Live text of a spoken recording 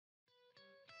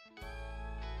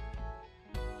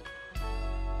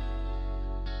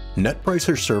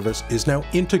NetPricer's service is now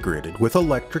integrated with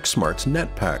Electric Smart's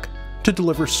NetPak to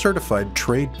deliver certified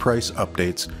trade price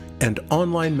updates and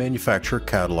online manufacturer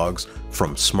catalogs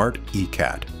from Smart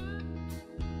ECAT.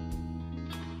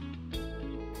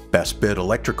 BestBid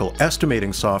electrical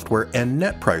estimating software and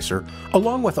NetPricer,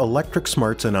 along with Electric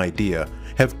Smarts and IDEA,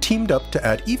 have teamed up to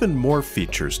add even more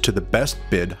features to the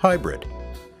BestBid hybrid.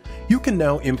 You can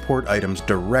now import items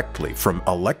directly from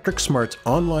Electric Smart's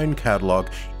online catalog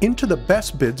into the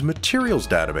BestBid's materials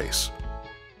database.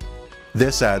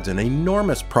 This adds an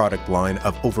enormous product line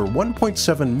of over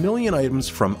 1.7 million items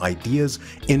from IDEA's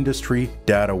Industry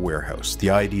Data Warehouse, the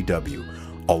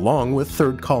IDW, along with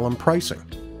third-column pricing.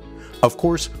 Of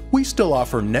course, we still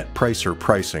offer NetPricer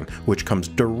pricing, which comes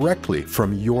directly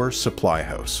from your supply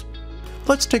house.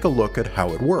 Let's take a look at how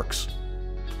it works.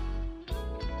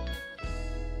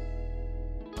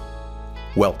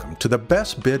 Welcome to the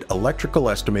BestBid electrical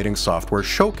estimating software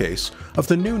showcase of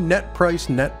the new NetPrice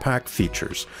NetPak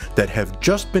features that have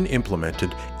just been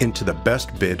implemented into the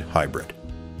BestBid hybrid.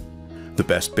 The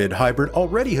BestBid hybrid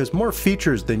already has more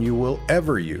features than you will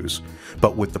ever use,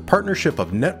 but with the partnership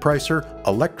of NetPricer,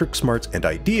 Electric Smarts, and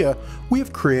IDEA, we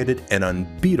have created an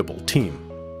unbeatable team.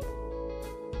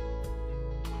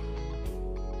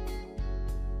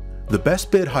 The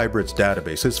BestBid hybrid's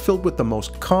database is filled with the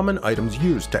most common items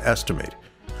used to estimate,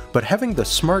 but having the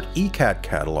Smart ECAT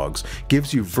catalogs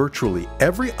gives you virtually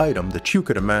every item that you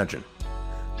could imagine.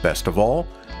 Best of all,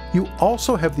 you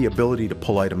also have the ability to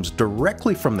pull items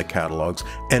directly from the catalogs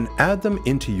and add them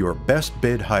into your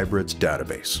BestBid hybrid's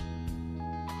database.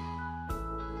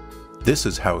 This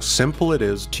is how simple it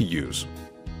is to use.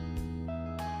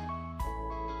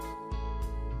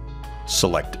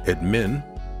 Select Admin,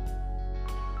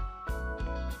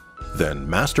 then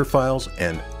Master Files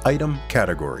and Item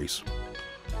Categories.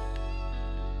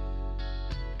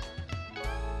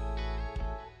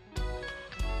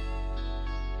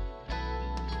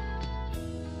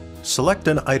 Select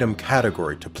an item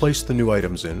category to place the new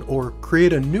items in, or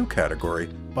create a new category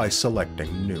by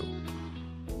selecting New.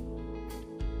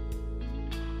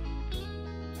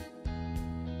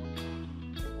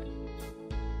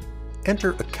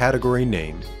 Enter a category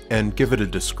name and give it a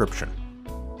description.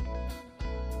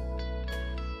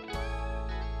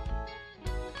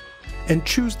 And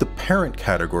choose the parent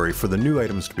category for the new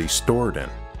items to be stored in.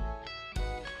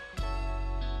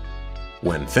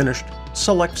 When finished,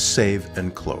 select Save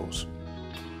and Close.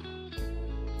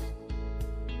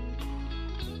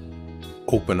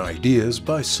 Open Ideas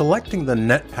by selecting the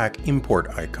NetPak import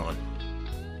icon.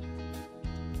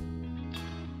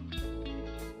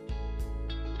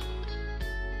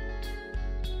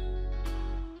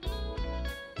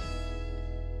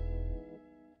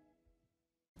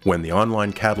 When the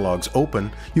online catalogs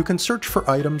open, you can search for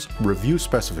items, review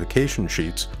specification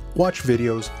sheets, watch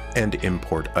videos, and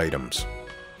import items.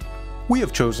 We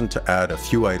have chosen to add a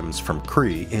few items from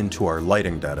Cree into our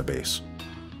lighting database.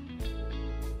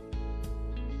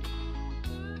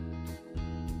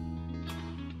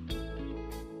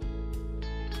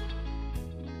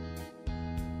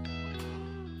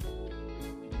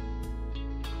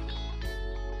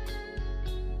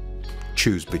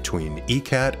 Choose between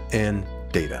ECAT and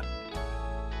Data.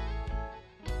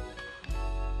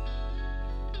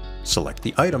 Select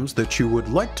the items that you would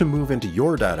like to move into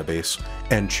your database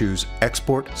and choose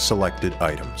Export Selected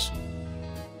Items.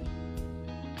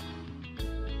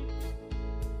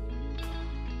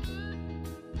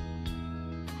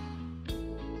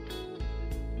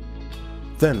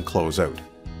 Then close out.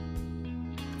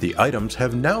 The items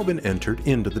have now been entered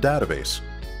into the database.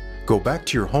 Go back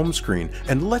to your home screen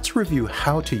and let's review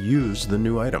how to use the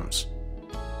new items.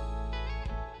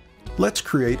 Let's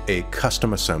create a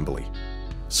custom assembly.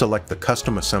 Select the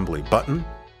Custom Assembly button,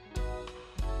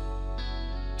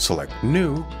 select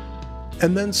New,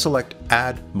 and then select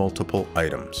Add Multiple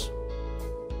Items.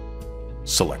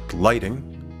 Select Lighting.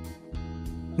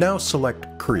 Now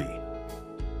select Cree.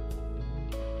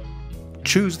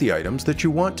 Choose the items that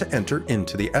you want to enter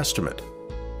into the estimate.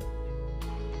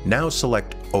 Now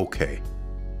select OK.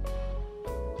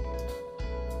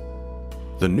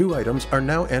 The new items are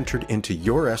now entered into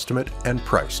your estimate and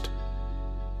priced.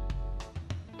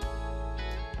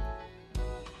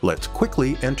 Let's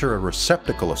quickly enter a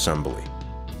receptacle assembly.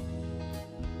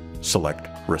 Select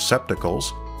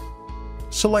Receptacles,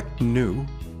 select New,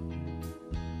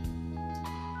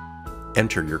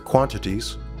 enter your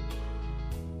quantities,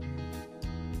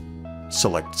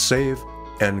 select Save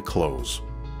and Close.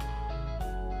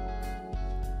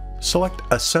 Select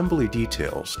Assembly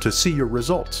Details to see your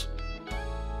results.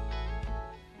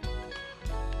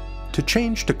 To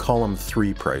change to column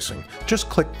 3 pricing, just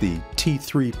click the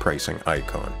T3 pricing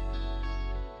icon.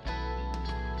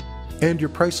 And your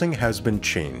pricing has been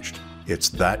changed. It's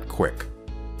that quick.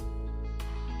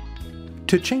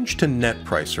 To change to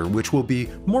NetPricer, which will be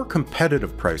more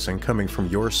competitive pricing coming from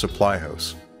your supply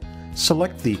house,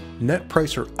 select the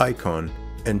NetPricer icon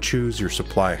and choose your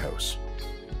supply house.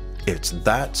 It's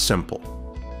that simple.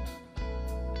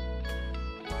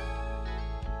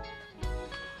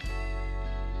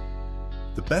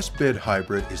 The BestBid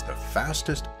Hybrid is the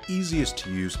fastest, easiest to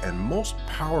use, and most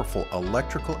powerful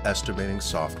electrical estimating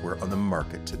software on the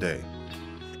market today,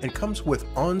 and comes with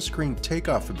on-screen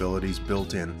takeoff abilities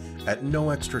built in at no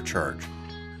extra charge.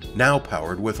 Now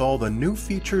powered with all the new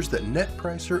features that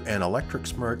NetPricer and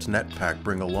ElectricSmart's NetPak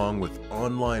bring along with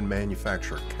online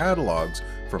manufacturer catalogs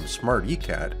from Smart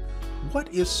ECAD,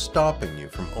 what is stopping you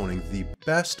from owning the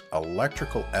best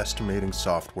electrical estimating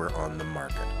software on the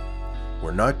market?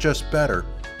 We're not just better,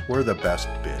 we're the best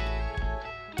bid.